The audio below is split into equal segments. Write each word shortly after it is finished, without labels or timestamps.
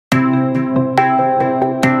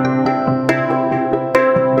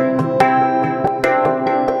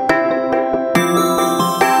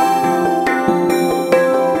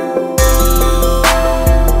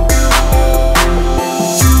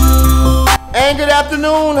man? Good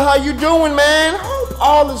afternoon. How you doing, man? Hope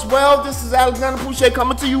all is well. This is Alexander Pouchet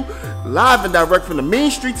coming to you live and direct from the mean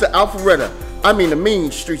streets of Alpharetta. I mean the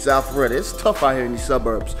mean streets of Alpharetta. It's tough out here in these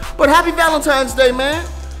suburbs. But happy Valentine's Day, man.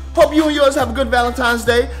 Hope you and yours have a good Valentine's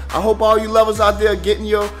Day. I hope all you lovers out there getting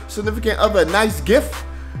your significant other a nice gift.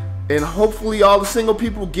 And hopefully all the single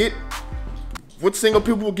people get what single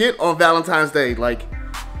people get on Valentine's Day, like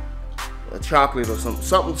a chocolate or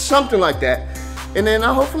something like that. And then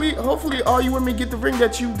hopefully all you women get the ring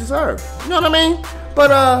that you deserve. You know what I mean? But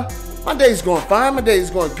my day's going fine. My day's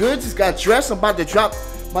going good. Just got dressed. I'm about to drop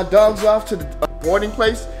my dogs off to the boarding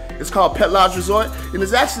place. It's called Pet Lodge Resort, and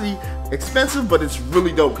it's actually expensive, but it's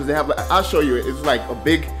really dope because they have. I'll show you. It's like a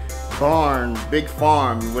big barn, big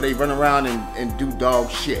farm where they run around and do dog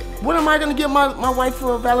shit. What am I gonna give my wife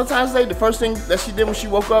for Valentine's Day? The first thing that she did when she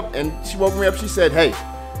woke up, and she woke me up, she said, "Hey,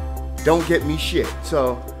 don't get me shit."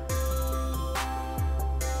 So.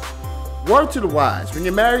 Word to the wise, when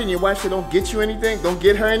you're married and your wife said don't get you anything, don't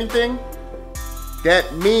get her anything,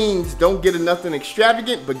 that means don't get her nothing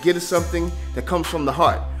extravagant, but get her something that comes from the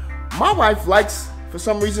heart. My wife likes, for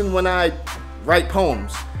some reason, when I write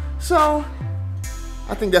poems. So,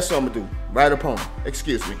 I think that's what I'm gonna do, write a poem.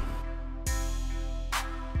 Excuse me.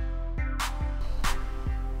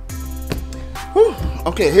 Whew.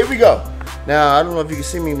 Okay, here we go. Now, I don't know if you can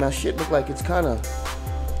see me, my shit look like it's kind of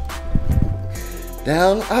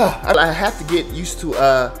down. I have to get used to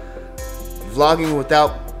vlogging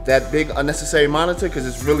without that big unnecessary monitor because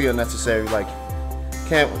it's really unnecessary. Like,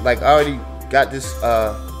 I already got this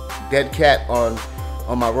dead cat on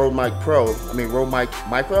my Rode Mic Pro. I mean Rode Mic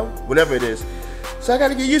Micro, whatever it is. So I got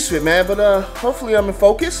to get used to it, man. But hopefully I'm in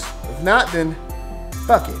focus. If not, then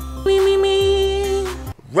fuck it. Me.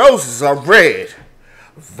 Roses are red,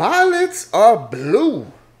 violets are blue.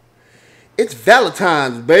 It's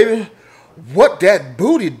Valentine's, baby. What that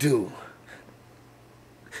booty do?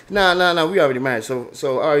 Nah, we already married, so I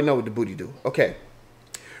already know what the booty do. Okay.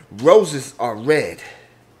 Roses are red.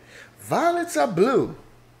 Violets are blue.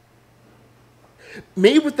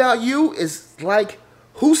 Me without you is like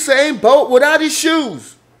Usain Bolt without his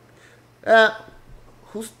shoes.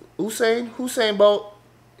 Usain Bolt.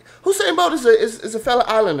 Usain Bolt is a fellow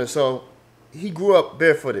islander, so he grew up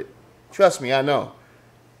barefooted. Trust me, I know.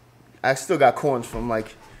 I still got corns from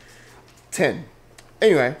like 10.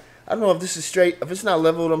 Anyway, I don't know if this is straight. If it's not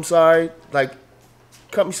leveled, I'm sorry. Like,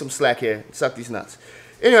 cut me some slack here. Suck these nuts.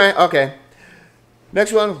 Anyway, okay.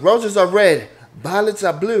 Next one. Roses are red. Violets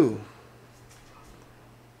are blue.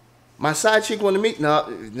 My side chick want to meet? No,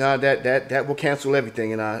 that will cancel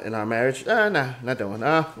everything in our marriage. Nah, not that one.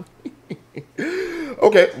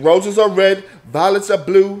 Okay. Roses are red. Violets are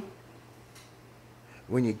blue.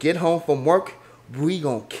 When you get home from work, we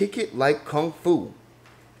gonna kick it like kung fu.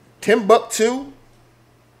 Timbuktu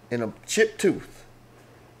and a chipped tooth.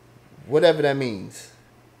 Whatever that means.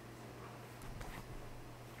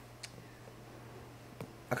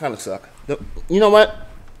 I kind of suck. You know what?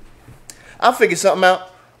 I'll figure something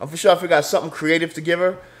out. I'm for sure I'll figure out something creative to give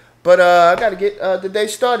her. But I got to get the day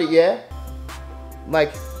started, yeah?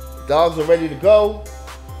 Like, dogs are ready to go.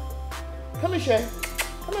 Come here, Shay.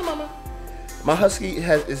 Come here, mama. My husky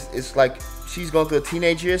is like, she's going through a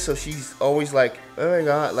teenage year, so she's always like, oh my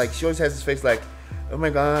God. Like, she always has this face like, oh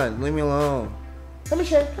my God, leave me alone. Come here,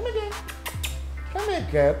 Shay. Come here, girl. Come here,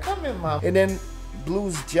 girl. Come here, mom. And then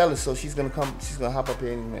Blue's jealous, so she's gonna come. She's gonna hop up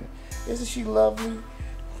here any minute. Isn't she lovely?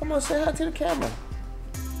 Come on, say hi to the camera.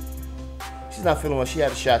 She's not feeling well. She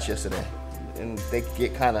had a shot yesterday, and they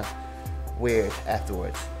get kind of weird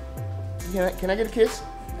afterwards. Can I get a kiss?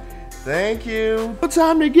 Thank you.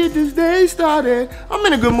 Time to get this day started. I'm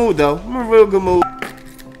in a good mood, though. I'm in a real good mood.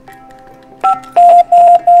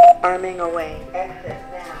 Arming away. Exit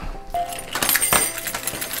now.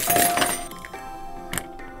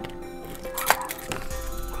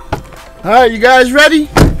 All right, you guys ready?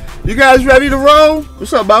 You guys ready to roll?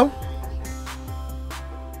 What's up, Bo?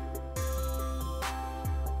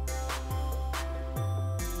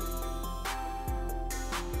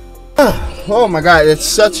 Oh my God, it's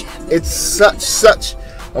such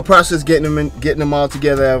a process getting them all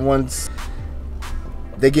together at once.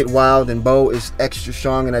 They get wild, and Bo is extra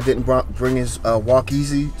strong, and I didn't bring his walk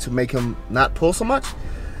easy to make him not pull so much.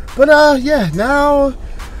 But yeah, now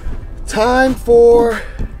time for,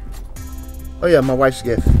 oh yeah, my wife's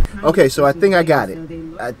gift. Okay, so I think I got it.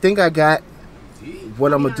 I think I got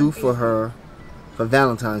what I'm gonna do for her for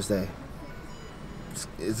Valentine's Day.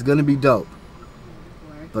 It's gonna be dope.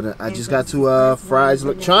 But I just got to Fry's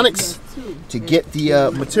Electronics to get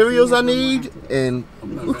the materials I need, and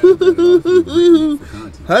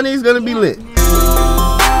honey's gonna be lit.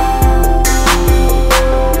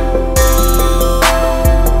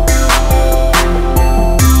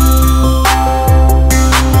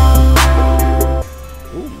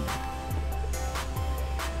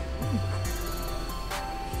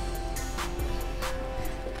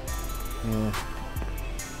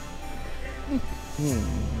 I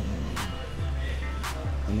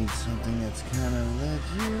need something that's kind of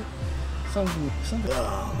legit. Something.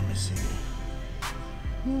 Oh, let me see.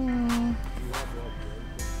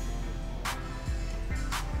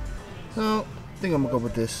 So, I think I'm gonna go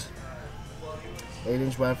with this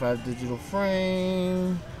 8-inch Wi-Fi digital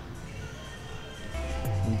frame.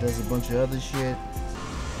 And does a bunch of other shit.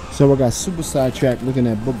 So I got super sidetracked looking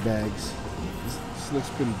at book bags. This looks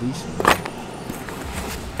pretty decent.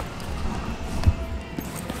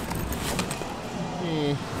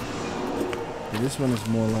 Yeah. This one is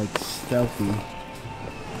more like stealthy.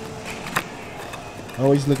 I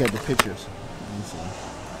always look at the pictures.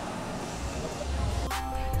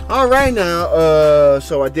 All right now,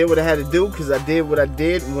 so I did what I had to do because I did what I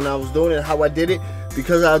did when I was doing it, how I did it,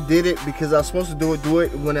 because I did it, because I was supposed to do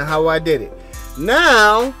it when and how I did it.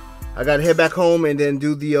 Now, I gotta head back home and then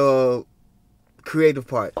do the creative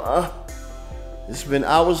part. It's been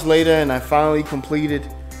hours later and I finally completed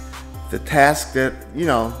the task that, you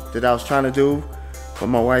know, that I was trying to do for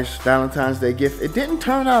my wife's Valentine's Day gift. It didn't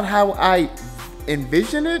turn out how I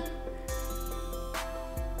envisioned it,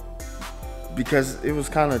 because it was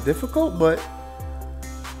kind of difficult, but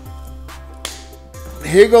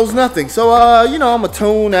here goes nothing. So, you know, I'm gonna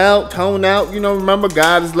tone out, you know, remember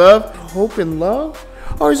God is love, hope and love.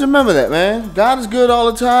 Always remember that, man. God is good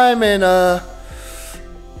all the time, and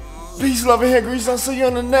peace, love, and hair grease. I'll see you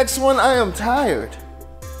on the next one. I am tired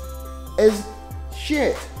as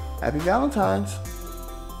shit. Happy Valentine's.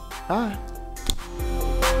 Bye.